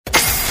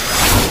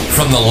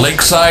from the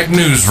Lakeside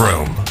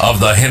Newsroom of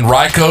the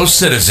Henrico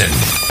Citizen,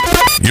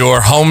 your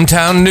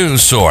hometown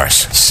news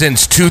source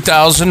since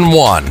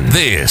 2001.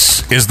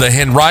 This is the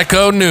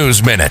Henrico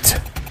News Minute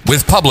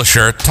with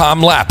publisher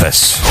Tom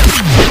Lappas.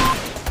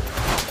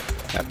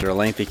 After a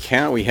lengthy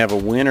count, we have a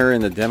winner in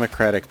the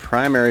Democratic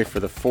primary for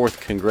the 4th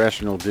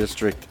Congressional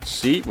District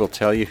seat. We'll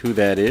tell you who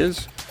that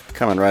is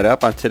coming right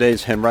up on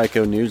today's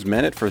Henrico News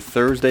Minute for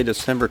Thursday,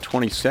 December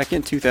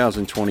 22nd,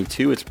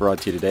 2022. It's brought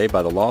to you today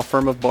by the law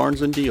firm of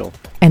Barnes & Deal.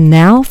 And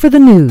now for the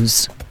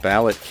news.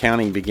 Ballot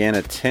counting began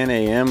at 10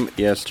 a.m.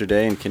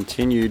 yesterday and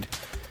continued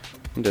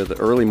into the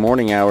early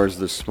morning hours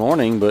this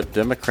morning, but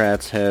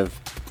Democrats have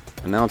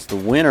announced the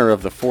winner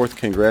of the 4th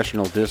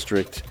Congressional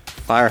District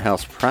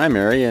Firehouse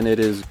primary, and it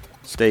is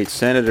State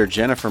Senator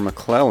Jennifer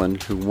McClellan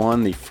who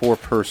won the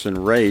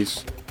four-person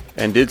race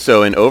and did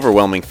so in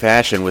overwhelming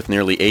fashion with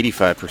nearly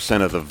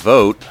 85% of the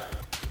vote.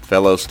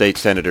 Fellow State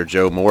Senator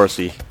Joe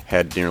Morrissey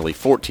had nearly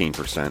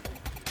 14%.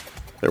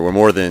 There were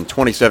more than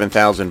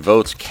 27,000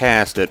 votes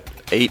cast at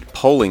 8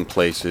 polling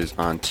places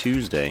on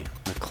Tuesday.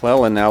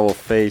 McClellan now will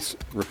face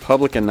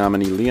Republican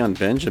nominee Leon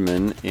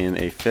Benjamin in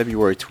a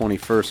February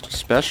 21st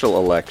special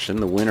election.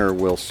 The winner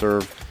will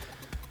serve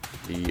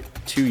the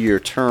 2-year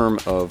term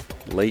of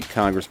late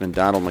Congressman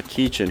Donald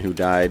McEachin, who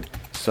died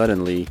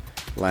suddenly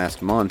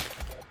last month.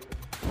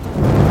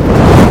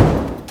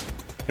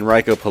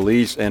 Henrico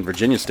Police and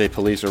Virginia State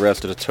Police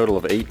arrested a total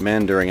of 8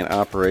 men during an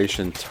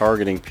operation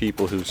targeting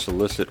people who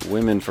solicit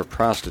women for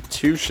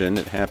prostitution.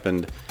 It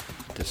happened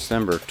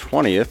December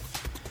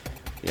 20th.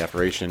 The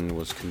operation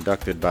was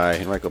conducted by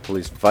Henrico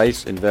Police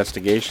Vice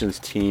Investigations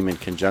Team in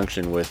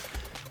conjunction with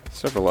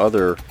several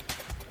other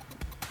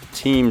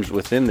teams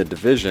within the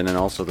division and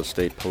also the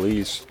state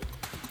police.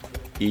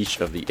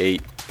 Each of the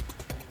 8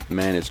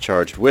 men is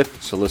charged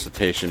with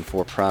solicitation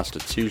for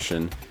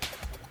prostitution.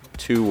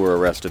 2 were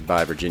arrested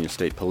by Virginia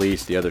State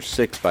Police, the other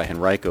 6 by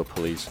Henrico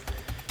Police.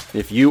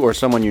 If you or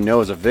someone you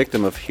know is a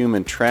victim of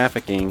human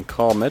trafficking,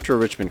 call Metro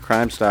Richmond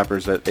Crime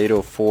Stoppers at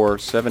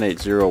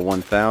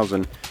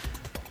 804-780-1000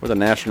 or the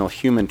National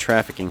Human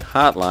Trafficking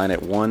Hotline at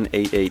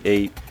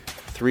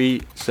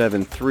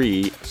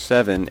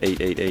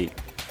 1-888-373-7888.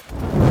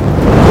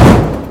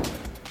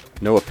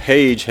 Noah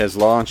Page has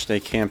launched a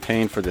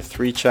campaign for the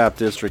Three-Chop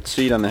District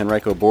seat on the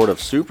Henrico Board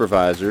of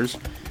Supervisors.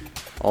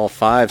 All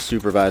 5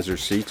 supervisor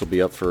seats will be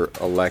up for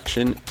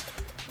election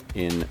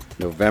in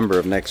November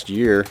of next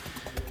year.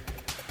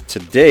 To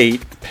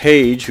date,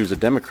 Page, who's a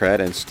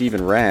Democrat, and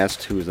Stephen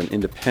Rast, who is an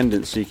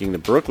independent seeking the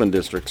Brooklyn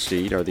District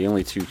seat, are the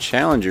only 2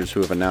 challengers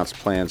who have announced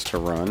plans to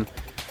run.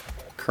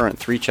 Current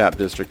Three-Chop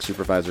District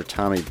Supervisor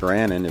Tommy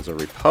Brannon is a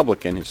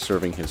Republican who's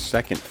serving his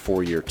second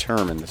 4-year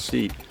term in the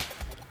seat.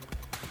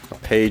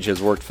 Page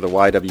has worked for the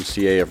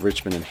YWCA of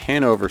Richmond and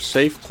Hanover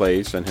Safe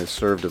Place and has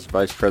served as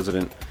Vice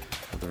President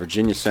of the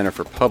Virginia Center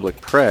for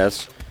Public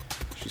Press.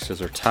 She says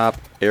her top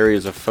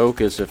areas of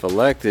focus, if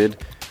elected,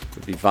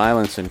 would be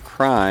violence and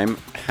crime,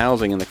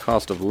 housing and the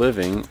cost of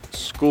living,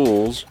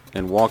 schools,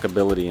 and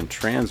walkability and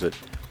transit.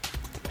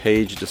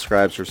 Page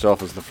describes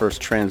herself as the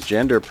first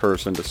transgender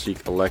person to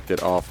seek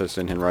elected office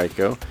in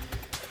Henrico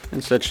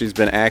and said she's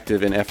been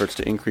active in efforts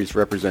to increase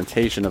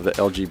representation of the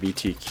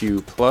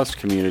LGBTQ plus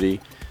community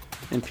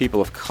and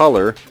people of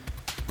color,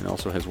 and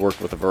also has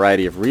worked with a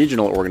variety of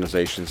regional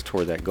organizations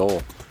toward that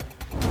goal.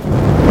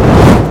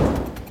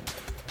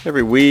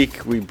 Every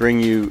week we bring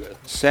you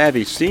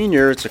Savvy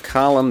Senior. It's a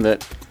column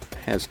that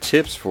has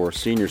tips for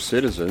senior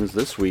citizens.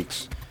 This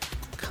week's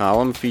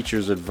column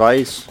features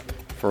advice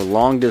for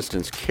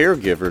long-distance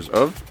caregivers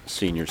of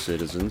senior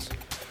citizens.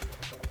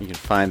 You can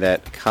find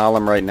that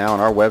column right now on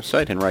our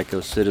website,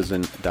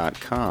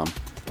 henricocitizen.com.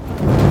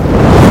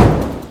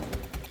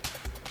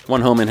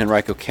 One home in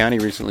Henrico County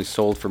recently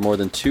sold for more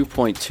than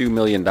 $2.2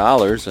 million,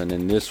 and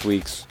in this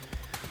week's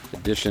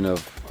edition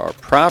of our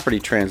property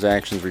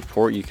transactions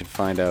report, you can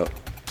find out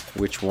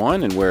which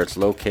one and where it's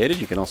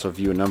located. You can also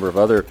view a number of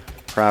other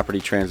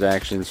property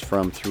transactions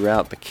from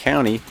throughout the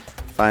county.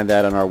 Find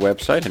that on our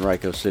website,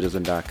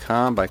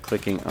 henricocitizen.com, by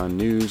clicking on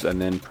News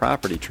and then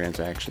Property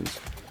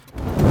Transactions.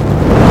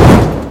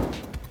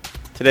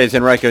 Today's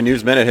Henrico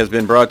News Minute has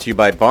been brought to you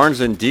by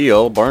Barnes &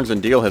 Deal. Barnes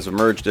 & Deal has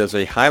emerged as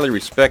a highly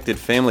respected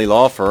family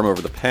law firm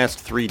over the past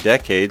 3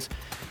 decades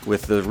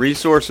with the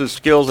resources,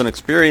 skills, and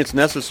experience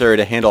necessary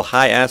to handle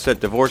high-asset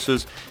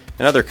divorces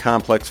and other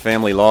complex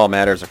family law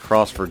matters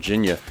across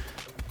Virginia.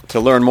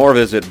 To learn more,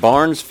 visit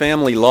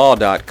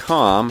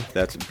barnesfamilylaw.com,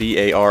 that's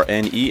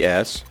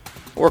BARNES,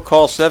 or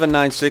call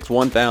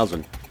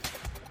 796-1000.